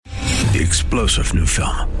the explosive new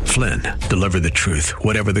film, Flynn, Deliver the Truth,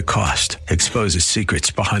 Whatever the Cost, exposes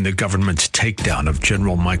secrets behind the government's takedown of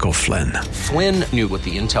General Michael Flynn. Flynn knew what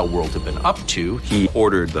the intel world had been up to. He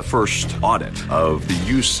ordered the first audit of the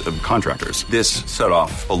use of contractors. This set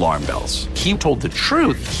off alarm bells. He told the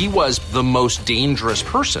truth. He was the most dangerous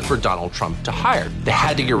person for Donald Trump to hire. They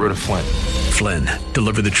had to get rid of Flynn. Flynn,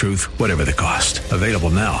 Deliver the Truth, Whatever the Cost. Available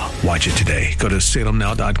now. Watch it today. Go to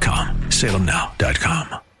salemnow.com.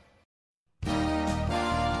 salemnow.com.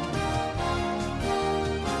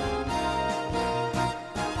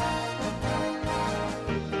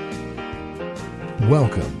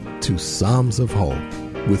 Welcome to Psalms of Hope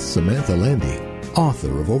with Samantha Landy,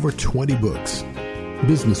 author of over 20 books,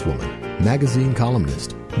 businesswoman, magazine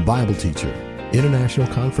columnist, Bible teacher, international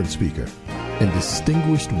conference speaker, and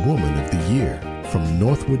Distinguished Woman of the Year from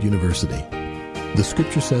Northwood University. The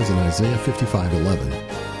scripture says in Isaiah 55:11,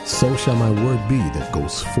 "So shall my word be that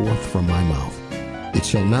goes forth from my mouth. It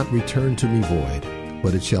shall not return to me void,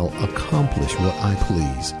 but it shall accomplish what I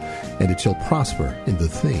please, and it shall prosper in the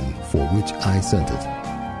thing for which I sent it."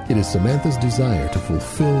 It is Samantha's desire to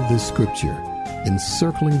fulfill this scripture,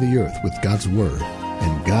 encircling the earth with God's word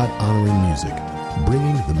and God-honoring music,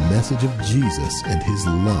 bringing the message of Jesus and his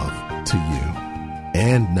love to you.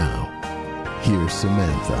 And now, here's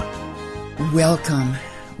Samantha. Welcome.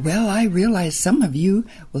 Well, I realize some of you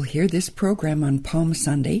will hear this program on Palm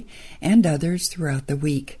Sunday and others throughout the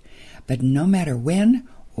week. But no matter when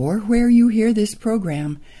or where you hear this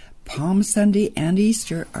program, Palm Sunday and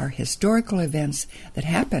Easter are historical events that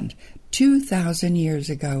happened 2,000 years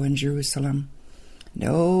ago in Jerusalem.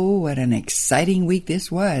 Oh, what an exciting week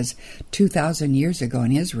this was 2,000 years ago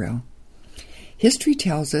in Israel. History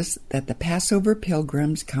tells us that the Passover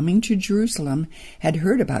pilgrims coming to Jerusalem had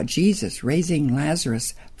heard about Jesus raising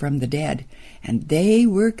Lazarus from the dead, and they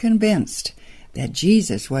were convinced that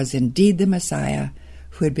Jesus was indeed the Messiah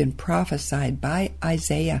who had been prophesied by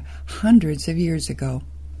Isaiah hundreds of years ago.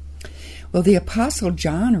 Well, the Apostle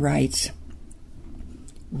John writes,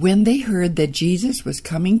 "When they heard that Jesus was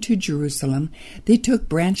coming to Jerusalem, they took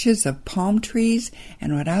branches of palm trees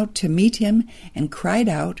and went out to meet him and cried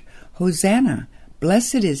out, 'Hosanna!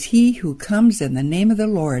 Blessed is he who comes in the name of the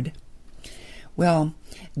Lord.'" Well,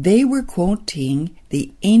 they were quoting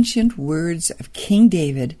the ancient words of King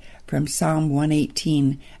David from Psalm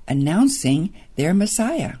 118, announcing their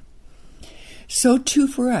Messiah. So too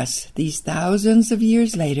for us, these thousands of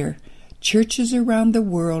years later, churches around the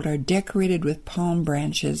world are decorated with palm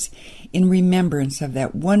branches in remembrance of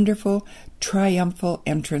that wonderful, triumphal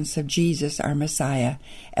entrance of Jesus, our Messiah,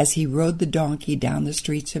 as he rode the donkey down the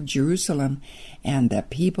streets of Jerusalem, and the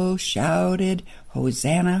people shouted,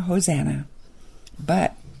 "Hosanna, Hosanna."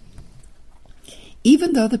 But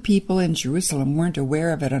even though the people in Jerusalem weren't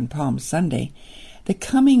aware of it on Palm Sunday, the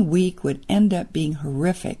coming week would end up being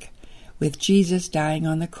horrific, with Jesus dying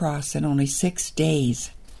on the cross in only 6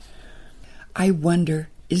 days. I wonder,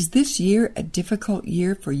 is this year a difficult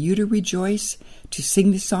year for you to rejoice, to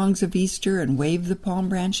sing the songs of Easter and wave the palm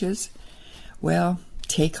branches? Well,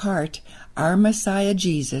 take heart. Our Messiah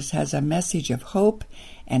Jesus has a message of hope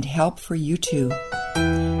and help for you too.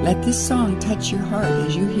 Let this song touch your heart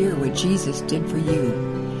as you hear what Jesus did for you.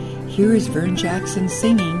 Here is Vern Jackson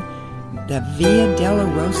singing the Via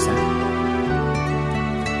Dolorosa.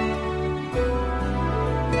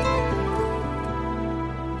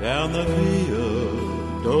 Down the Via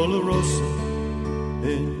Dolorosa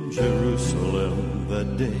in Jerusalem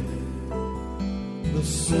that day, the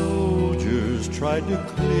soldiers tried to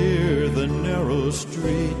clear the narrow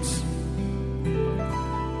streets,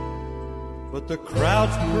 but the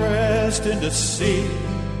crowds pressed in to see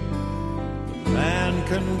the man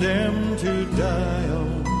condemned to die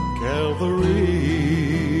on Calvary.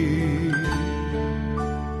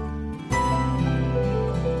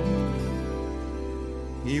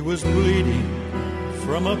 He was bleeding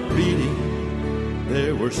from a beating.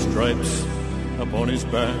 There were stripes upon his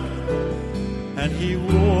back, and he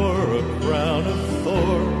wore a crown of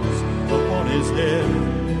thorns upon his head.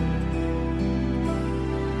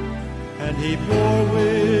 And he bore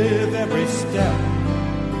with every step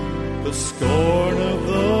the scorn of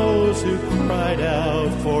those who cried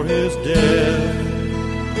out for his death.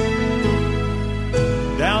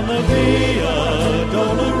 Down the Via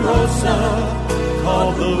Dolorosa,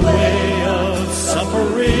 called the way of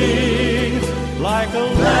suffering, like a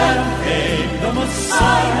lamb came the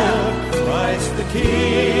Messiah, Christ the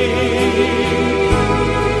King.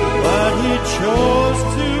 But he chose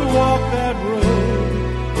to walk that road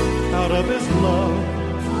out of his love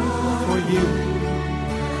for you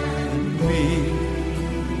and me.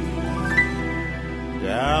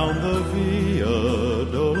 Down the Via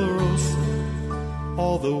Dolorosa,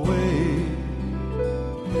 the way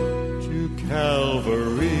to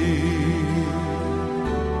Calvary.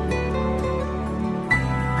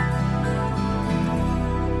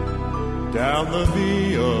 Down the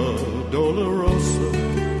Via Dolorosa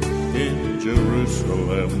in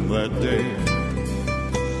Jerusalem that day,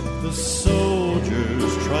 the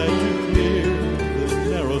soldiers tried to clear the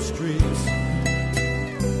narrow streets,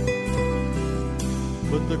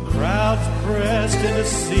 but the crowds pressed in to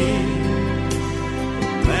see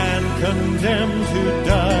the man condemned to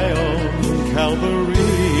die on Calvary.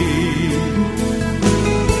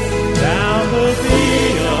 Down the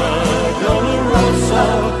Via Dolorosa,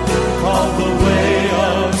 called the way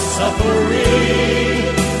of suffering,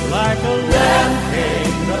 like a lamb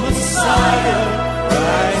came the Messiah,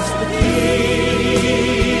 Christ the King.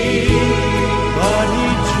 But he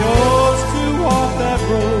chose to walk that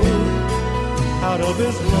road out of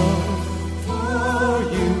his love for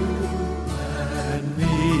you and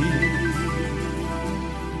me.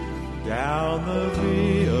 Down the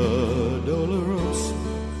Via Dolorosa,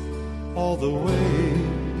 all the way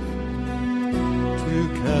to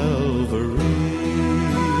Calvary.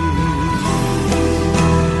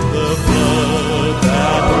 The blood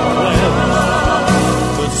that will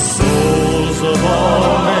cleanse the souls of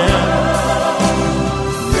all men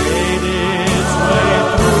made its way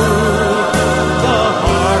through the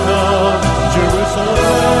heart of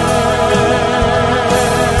Jerusalem.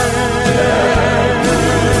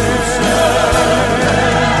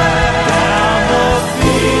 Down the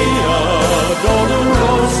Via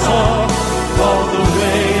Dolorosa, all the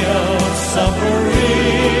way of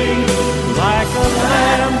suffering, like a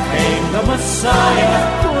lamb came the Messiah,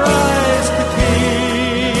 Christ the King.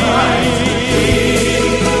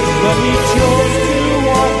 But he chose to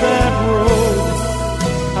walk that road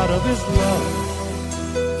out of his love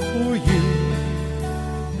for you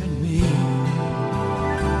and me.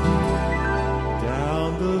 Down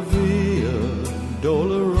the Via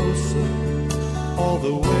Dolorosa, all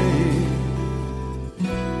the way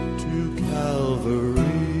to Calvary.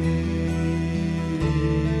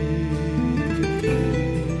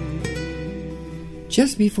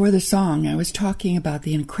 Just before the song, I was talking about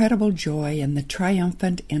the incredible joy and the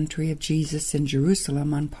triumphant entry of Jesus in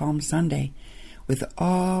Jerusalem on Palm Sunday, with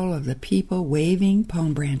all of the people waving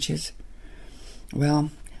palm branches. Well,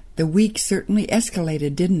 the week certainly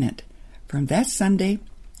escalated, didn't it? From that Sunday,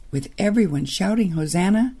 with everyone shouting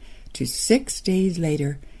Hosanna, to 6 days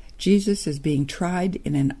later, Jesus is being tried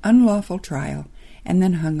in an unlawful trial and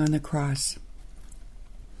then hung on the cross.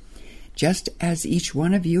 Just as each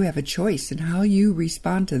one of you have a choice in how you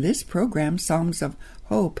respond to this program, Psalms of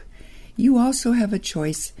Hope, you also have a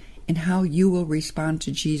choice in how you will respond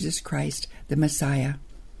to Jesus Christ, the Messiah.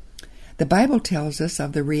 The Bible tells us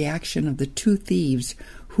of the reaction of the two thieves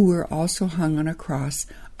who were also hung on a cross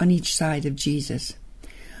on each side of Jesus.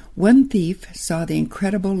 One thief saw the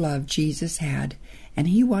incredible love Jesus had, and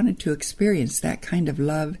he wanted to experience that kind of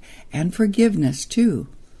love and forgiveness too.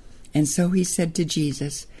 And so he said to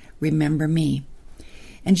Jesus, "Remember me."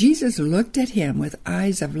 And Jesus looked at him with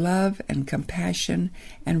eyes of love and compassion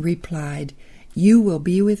and replied, "You will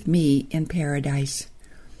be with me in paradise."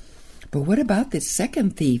 But what about the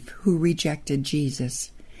second thief who rejected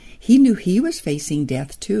Jesus? He knew he was facing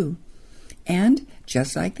death too. And,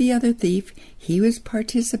 just like the other thief, he was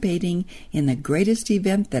participating in the greatest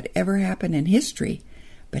event that ever happened in history,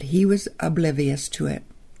 but he was oblivious to it.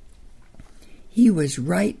 He was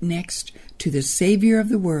right next to the Savior of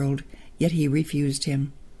the world, yet he refused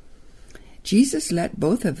him. Jesus let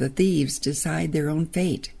both of the thieves decide their own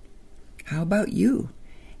fate. How about you?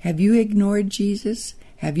 Have you ignored Jesus?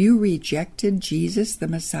 Have you rejected Jesus, the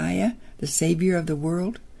Messiah, the Savior of the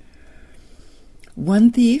world? One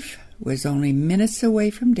thief was only minutes away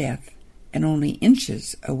from death and only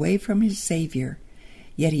inches away from his Savior,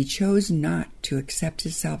 yet he chose not to accept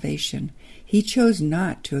his salvation. He chose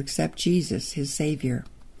not to accept Jesus, his Savior.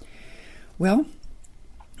 Well,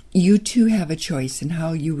 you too have a choice in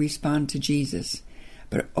how you respond to Jesus.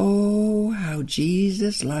 But oh, how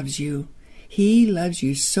Jesus loves you. He loves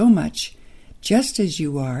you so much, just as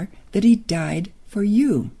you are, that he died for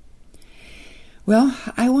you. Well,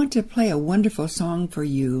 I want to play a wonderful song for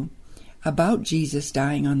you about Jesus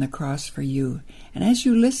dying on the cross for you. And as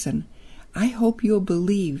you listen, I hope you'll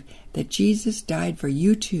believe that Jesus died for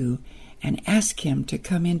you too, and ask him to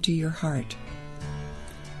come into your heart.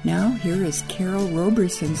 Now, here is Carol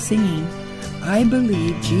Roberson singing, "I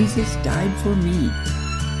Believe Jesus Died for Me."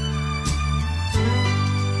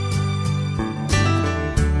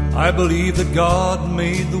 I believe that God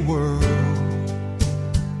made the world,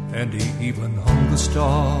 and he even hung the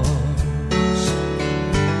stars.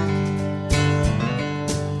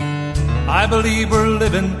 I believe we're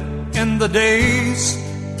living in the days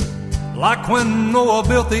like when Noah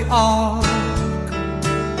built the ark.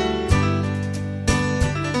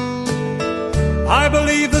 I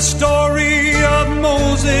believe the story of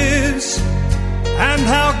Moses and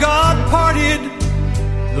how God parted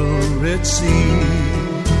the Red Sea.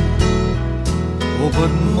 Oh, but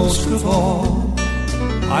most of all,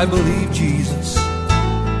 I believe Jesus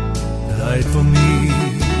died for me.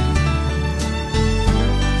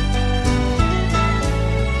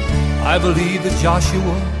 I believe that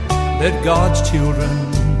Joshua led God's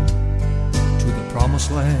children to the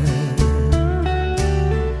promised land.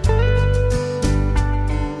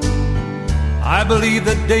 I believe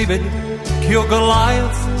that David killed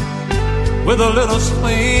Goliath with a little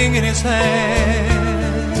sling in his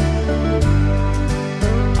hand.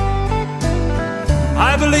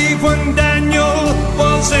 I believe when Daniel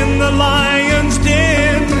was in the lion's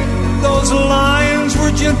den, those lions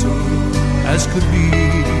were gentle as could be.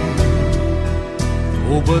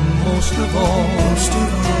 Oh, but most of all,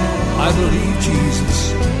 I believe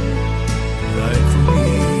Jesus died for me.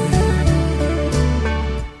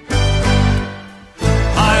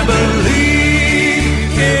 I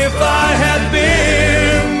believe if I had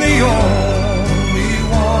been the only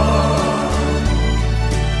one,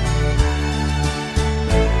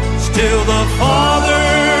 still the Father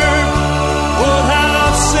would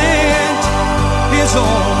have sent His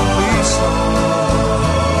only Son.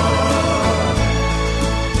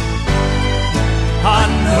 I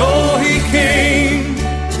know He came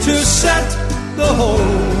to set the whole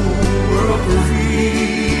world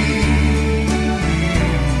free.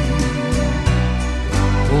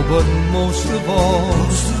 Oh, but most of all,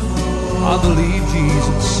 I believe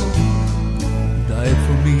Jesus died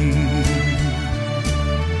for me.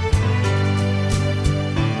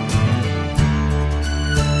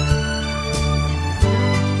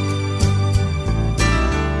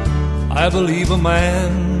 I believe a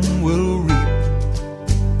man will reap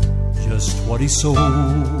just what he sows.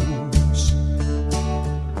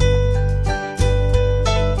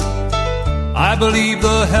 I believe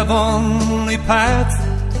the heavenly path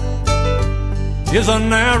is a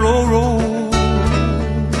narrow road.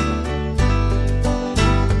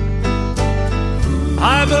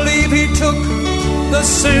 I believe He took the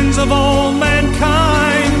sins of all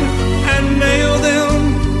mankind and nailed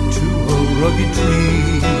them to a rugged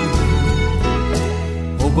tree.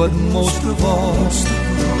 Oh, but most of all,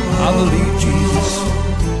 I believe Jesus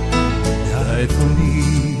died for me.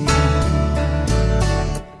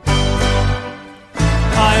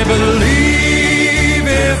 I believe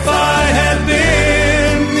if I had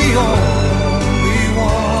been the only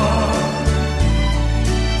one,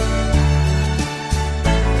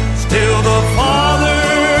 still the Father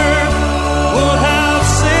would have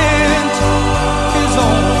sent His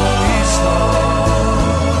only Son.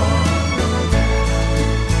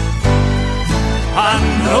 I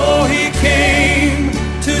know He came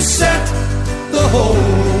to set the whole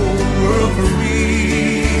world free.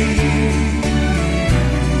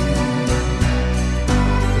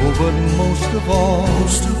 But most of all,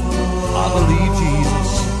 I believe Jesus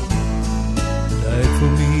died for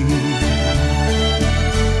me.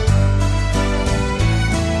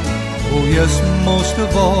 Oh yes, most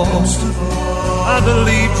of all, I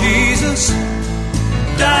believe Jesus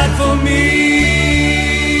died for me.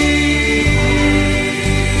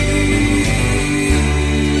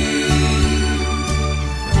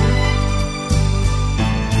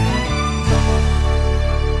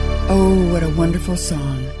 Oh, what a wonderful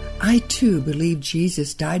song. I too believe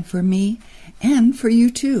Jesus died for me and for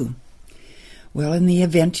you too. Well, in the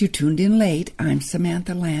event you tuned in late, I'm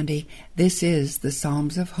Samantha Landy. This is the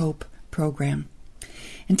Psalms of Hope program.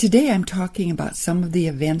 And today I'm talking about some of the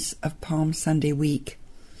events of Palm Sunday week.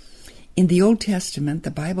 In the Old Testament,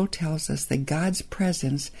 the Bible tells us that God's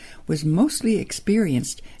presence was mostly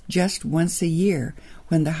experienced just once a year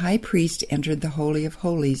when the high priest entered the Holy of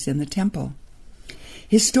Holies in the temple.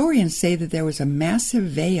 Historians say that there was a massive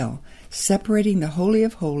veil separating the Holy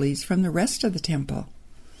of Holies from the rest of the temple.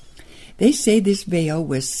 They say this veil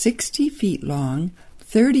was 60 feet long,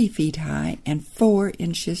 30 feet high, and 4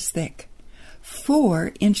 inches thick.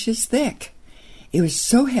 4 inches thick! It was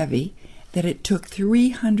so heavy that it took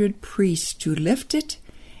 300 priests to lift it,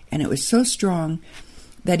 and it was so strong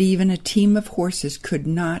that even a team of horses could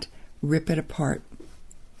not rip it apart.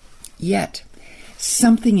 Yet,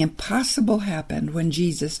 something impossible happened when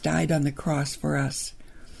Jesus died on the cross for us.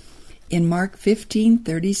 In Mark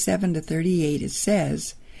 15:37-38 it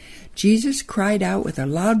says, Jesus cried out with a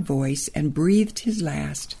loud voice and breathed his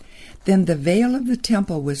last. Then the veil of the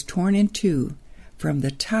temple was torn in two, from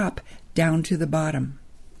the top down to the bottom.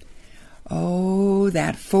 Oh,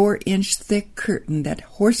 that 4-inch thick curtain that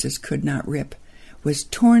horses could not rip was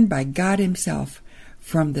torn by God Himself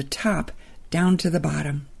from the top down to the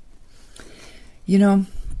bottom. You know,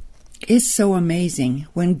 it's so amazing.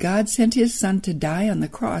 When God sent His Son to die on the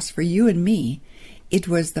cross for you and me, it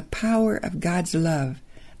was the power of God's love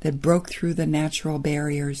that broke through the natural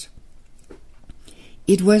barriers.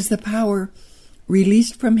 It was the power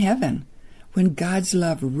released from heaven when God's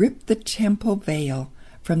love ripped the temple veil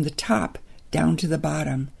from the top down to the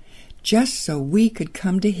bottom, just so we could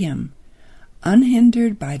come to Him,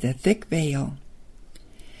 unhindered by the thick veil.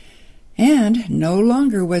 And no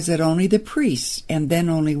longer was it only the priests, and then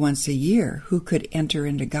only once a year, who could enter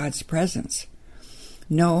into God's presence.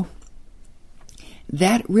 No,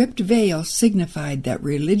 that ripped veil signified that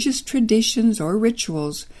religious traditions or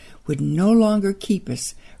rituals would no longer keep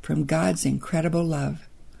us from God's incredible love.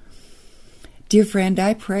 Dear friend,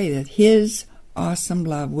 I pray that His awesome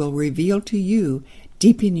love will reveal to you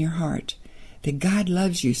deep in your heart that God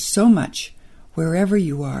loves you so much wherever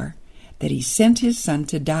you are that He sent His Son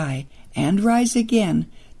to die and rise again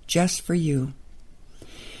just for you.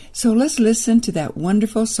 So let's listen to that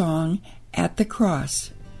wonderful song, At the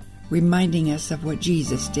Cross, reminding us of what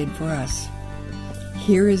Jesus did for us.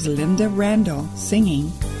 Here is Linda Randall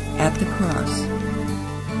singing At the Cross.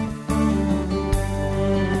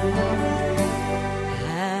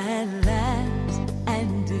 At last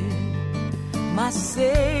and did my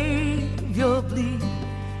Savior bleed,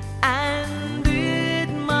 and did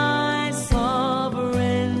my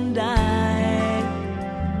sovereign die?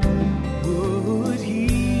 Would He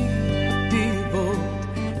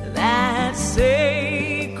devote that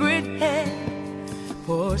sacred head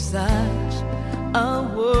for such a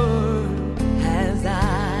world as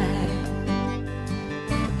I?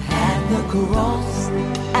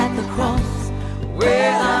 At the cross,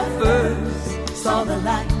 where I first saw the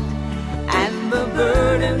light, and the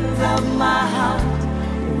burdens of my heart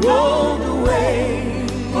rolled away.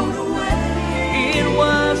 It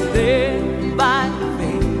was there by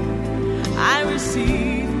faith I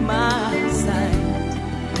received my sight,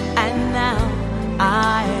 and now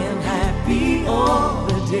I am happy all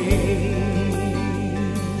the day.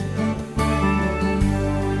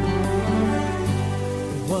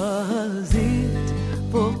 Was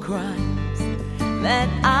it for crimes that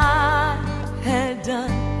I had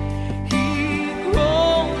done? He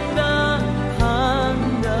groaned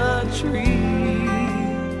upon the tree.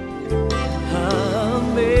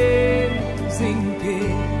 Amazing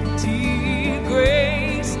pity,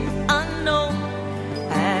 grace unknown,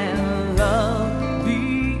 and love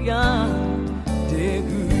beyond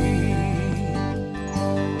degree.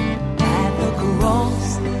 At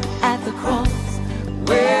the cross,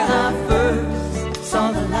 where I first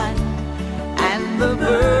saw the light, and the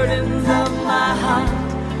burdens of my heart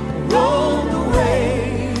rolled away.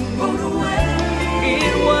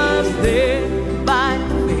 It was there by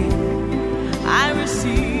faith I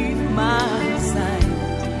received my sight,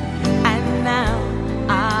 and now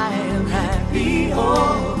I am happy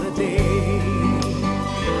all the day.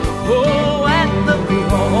 Oh, at the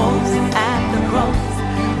cross,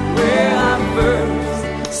 where I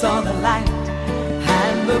first saw the light,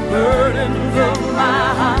 and the burdens of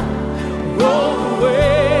my heart rolled away.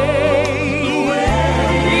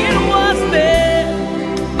 It was there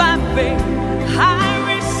by faith I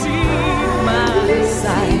received my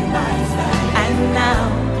sight, and now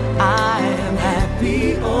I am happy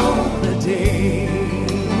all the day.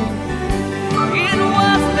 It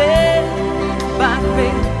was there by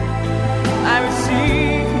faith I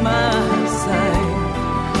received my sight,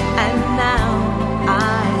 and now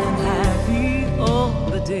I am happy all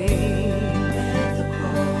the day.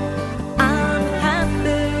 I'm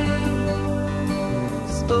happy,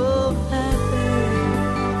 so happy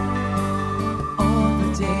all the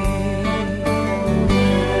day.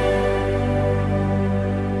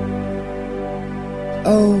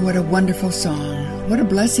 Oh, what a wonderful song. What a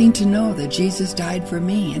blessing to know that Jesus died for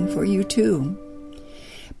me and for you too.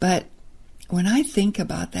 But when I think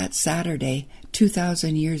about that Saturday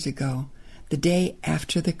 2,000 years ago, the day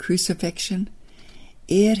after the crucifixion,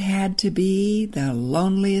 it had to be the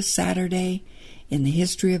loneliest Saturday in the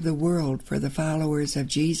history of the world for the followers of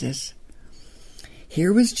Jesus.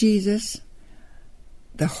 Here was Jesus,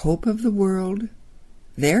 the hope of the world,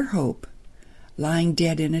 their hope, lying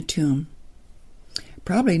dead in a tomb.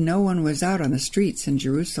 Probably no one was out on the streets in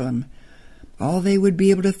Jerusalem. All they would be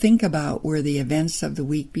able to think about were the events of the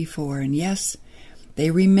week before. And yes, they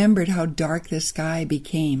remembered how dark the sky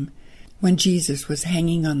became when Jesus was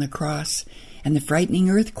hanging on the cross, and the frightening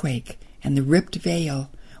earthquake and the ripped veil,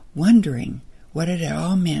 wondering what it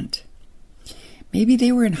all meant. Maybe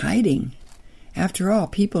they were in hiding After all,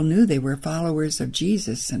 people knew they were followers of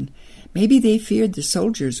Jesus, and maybe they feared the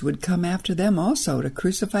soldiers would come after them also to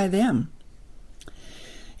crucify them.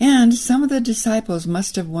 And some of the disciples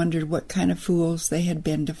must have wondered what kind of fools they had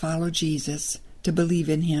been to follow Jesus, to believe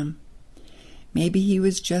in him. Maybe he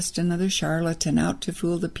was just another charlatan out to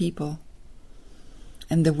fool the people.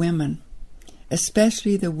 And the women,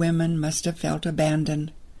 especially the women, must have felt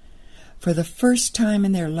abandoned. For the first time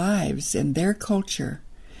in their lives, in their culture,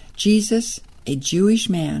 Jesus, a Jewish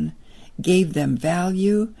man, gave them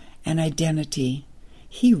value and identity.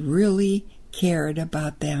 He really cared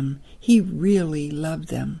about them. He really loved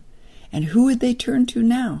them. And who would they turn to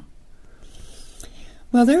now?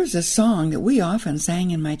 Well, there's a song that we often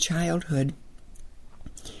sang in my childhood.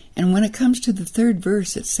 And when it comes to the third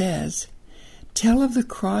verse, it says, "Tell of the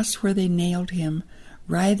cross where they nailed him,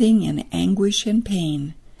 writhing in anguish and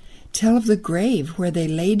pain. Tell of the grave where they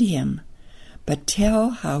laid him, but tell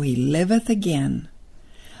how he liveth again.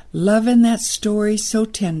 Love in that story so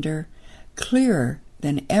tender, clearer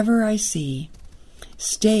than ever I see.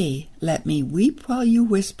 Stay, let me weep while you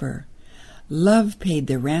whisper, love paid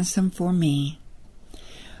the ransom for me."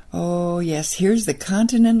 Oh, yes, here's the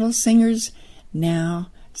Continental Singers now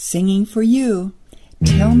singing for you.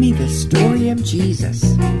 Tell me the story of Jesus.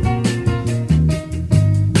 Tell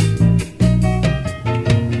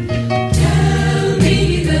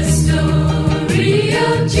me the story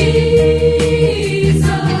of Jesus.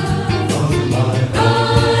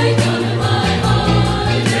 Right down in my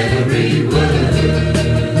heart, every word.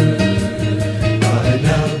 Right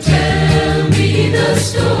now, tell me the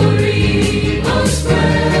story most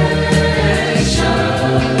precious,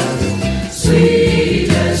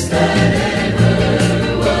 sweetest that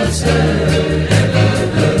ever was heard, ever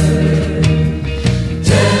heard.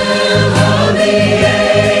 Tell how the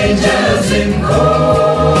angels in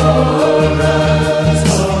chorus,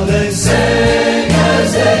 how they sang as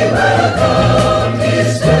they welcomed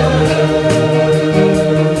his birth.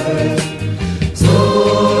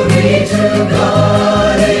 Glory to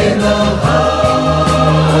God in the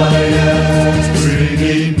highest,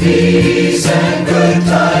 bringing peace and good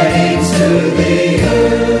tidings to the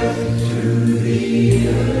earth, to the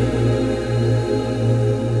earth.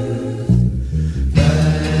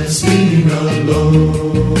 Resting alone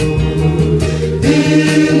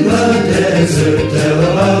in the desert, tell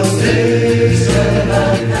about days that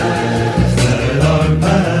are past,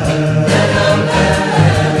 that are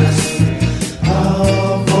past.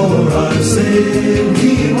 How for our sin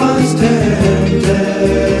he was tempted,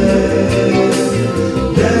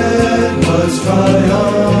 yet was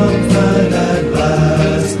triumphant at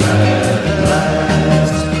last, at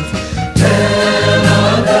last. Tell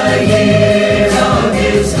of the years of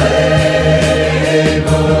his labor,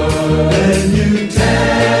 and you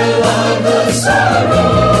tell of the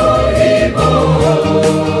sorrow he bore.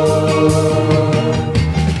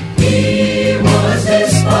 He was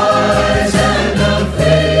despised and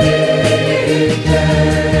afflicted.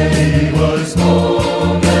 He was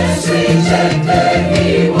homeless, rejected. He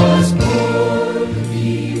was poor.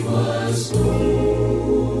 He was poor.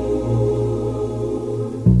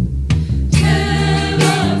 Tell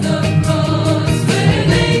of the cross where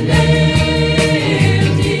they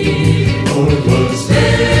nailed him. Lord was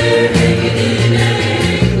there, hanging in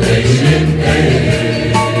anguish and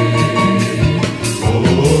pain.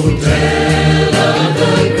 Oh, tell of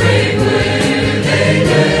the grave where they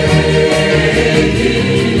laid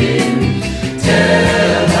him.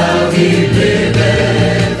 Tell how he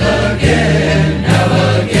liveth again, now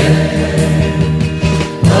again.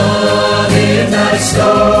 Love in that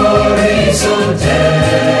story so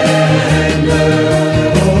tender.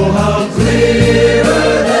 Oh, how clearer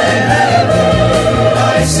than ever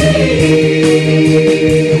I see.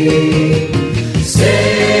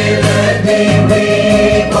 Stay, let me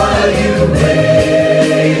weep while you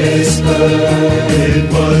whisper. It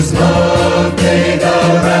was love paid the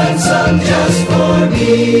ransom just for me,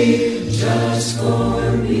 just for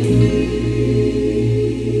me.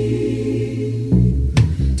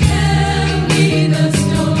 Tell me the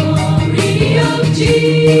story of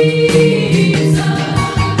Jesus.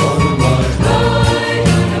 Right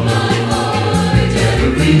under my heart,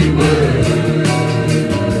 every word.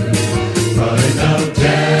 Right now,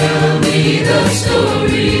 tell me the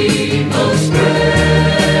story most precious,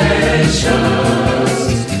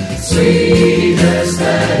 sweetest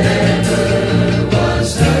that ever was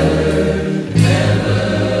heard, ever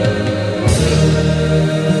heard.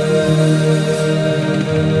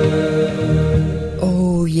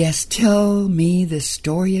 Oh, yes, tell me the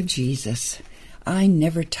story of Jesus. I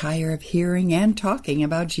never tire of hearing and talking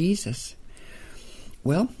about Jesus.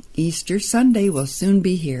 Well, Easter Sunday will soon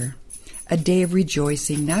be here. a day of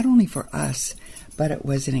rejoicing not only for us, but it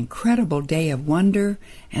was an incredible day of wonder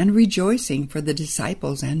and rejoicing for the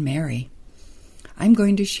disciples and Mary. I'm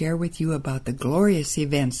going to share with you about the glorious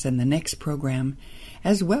events in the next program,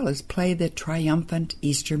 as well as play the triumphant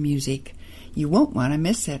Easter music. You won't want to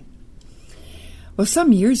miss it. Well,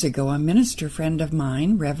 some years ago, a minister friend of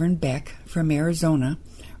mine, Reverend Beck from Arizona,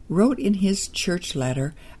 wrote in his church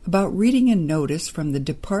letter about reading a notice from the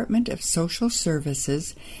Department of Social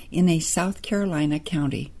Services in a South Carolina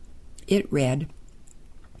county. It read,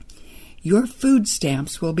 "Your food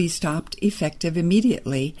stamps will be stopped effective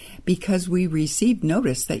immediately because we received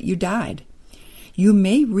notice that you died. You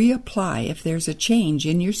may reapply if there's a change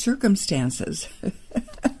in your circumstances."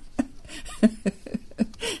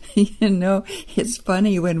 You know, it's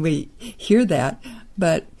funny when we hear that,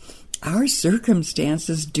 but our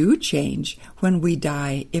circumstances do change when we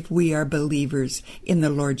die if we are believers in the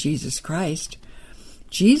Lord Jesus Christ.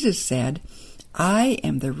 Jesus said, "I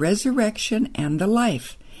am the resurrection and the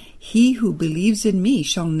life. He who believes in me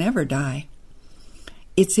shall never die."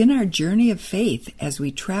 It's in our journey of faith as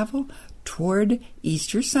we travel toward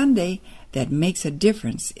Easter Sunday that makes a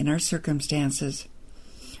difference in our circumstances.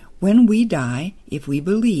 When we die, if we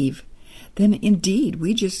believe, then indeed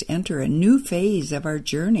we just enter a new phase of our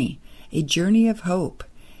journey, a journey of hope,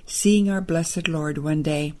 seeing our blessed Lord one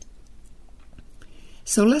day.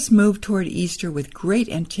 So let's move toward Easter with great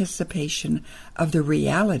anticipation of the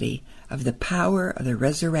reality of the power of the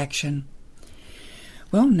resurrection.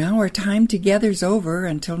 Well, now our time together's over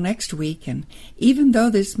until next week, and even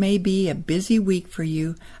though this may be a busy week for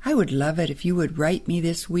you, I would love it if you would write me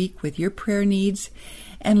this week with your prayer needs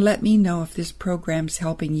and let me know if this program's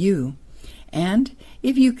helping you. And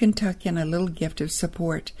if you can tuck in a little gift of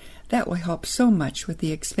support, that will help so much with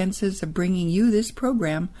the expenses of bringing you this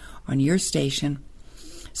program on your station.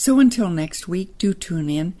 So until next week, do tune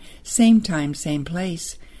in, same time, same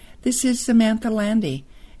place. This is Samantha Landy,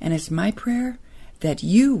 and it's my prayer that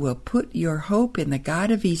you will put your hope in the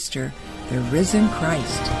God of Easter, the risen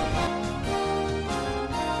Christ.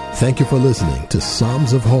 Thank you for listening to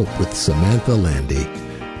Psalms of Hope with Samantha Landy.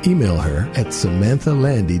 Email her at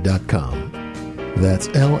samanthalandy.com. That's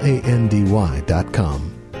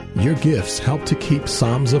LANDY.com. Your gifts help to keep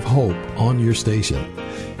Psalms of Hope on your station.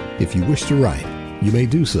 If you wish to write, you may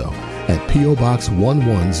do so at P.O. Box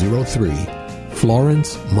 1103,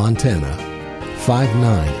 Florence, Montana,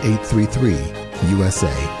 59833,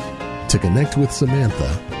 USA. To connect with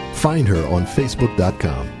Samantha, find her on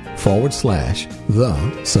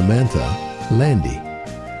Facebook.com/The Samantha Landy.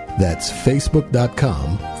 That's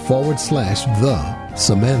Facebook.com/The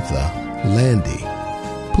Samantha Landy.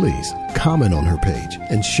 Please comment on her page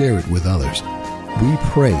and share it with others. We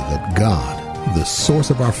pray that God, the source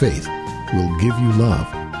of our faith, will give you love,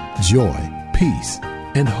 joy, peace,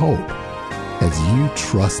 and hope as you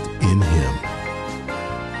trust in Him.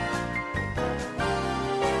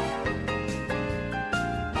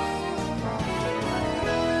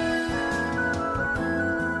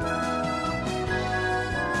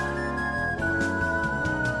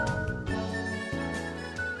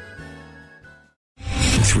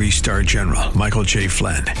 Three-star General Michael J.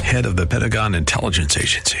 Flynn, head of the Pentagon Intelligence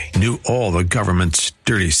Agency, knew all the government's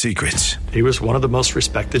dirty secrets. He was one of the most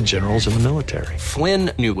respected generals in the military.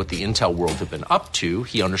 Flynn knew what the intel world had been up to.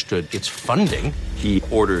 He understood its funding. He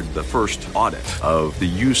ordered the first audit of the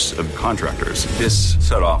use of contractors. This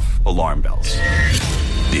set off alarm bells.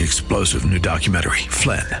 The explosive new documentary,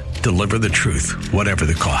 Flynn, Deliver the Truth, Whatever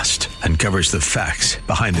the Cost, uncovers the facts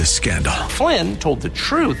behind this scandal. Flynn told the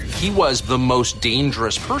truth. He was the most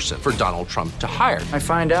dangerous person for Donald Trump to hire. I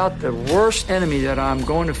find out the worst enemy that I'm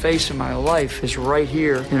going to face in my life is right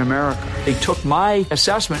here in America. They took my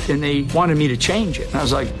assessment and they wanted me to change it. And I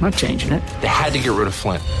was like, I'm not changing it. They had to get rid of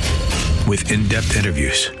Flynn. With in-depth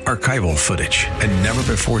interviews, archival footage, and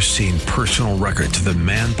never-before-seen personal records of the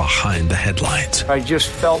man behind the headlines. I just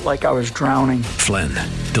felt like I was drowning. Flynn,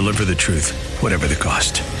 Deliver the Truth, Whatever the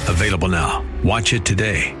Cost. Available now. Watch it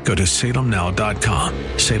today. Go to salemnow.com.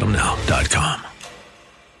 salemnow.com.